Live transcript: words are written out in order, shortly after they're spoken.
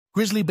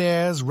Grizzly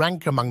bears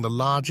rank among the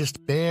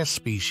largest bear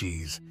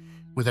species,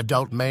 with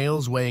adult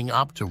males weighing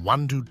up to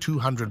 1 to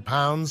 200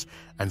 pounds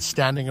and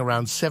standing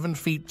around 7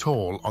 feet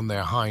tall on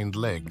their hind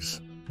legs.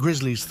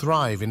 Grizzlies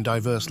thrive in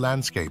diverse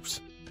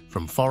landscapes,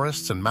 from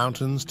forests and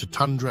mountains to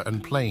tundra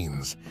and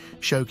plains,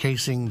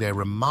 showcasing their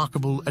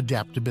remarkable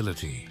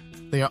adaptability.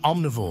 They are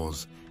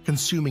omnivores,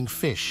 consuming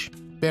fish,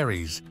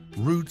 berries,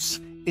 roots,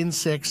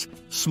 insects,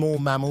 small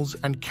mammals,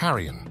 and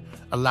carrion,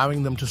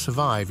 allowing them to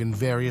survive in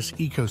various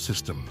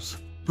ecosystems.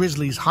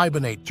 Grizzlies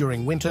hibernate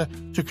during winter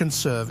to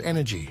conserve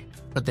energy,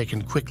 but they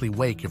can quickly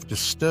wake if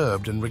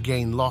disturbed and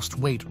regain lost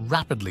weight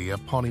rapidly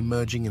upon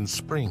emerging in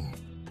spring.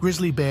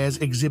 Grizzly bears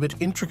exhibit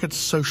intricate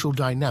social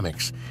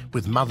dynamics,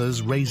 with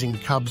mothers raising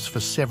cubs for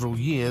several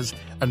years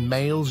and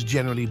males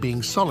generally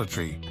being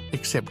solitary,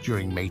 except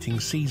during mating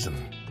season.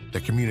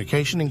 Their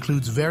communication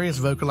includes various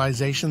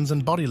vocalizations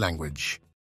and body language.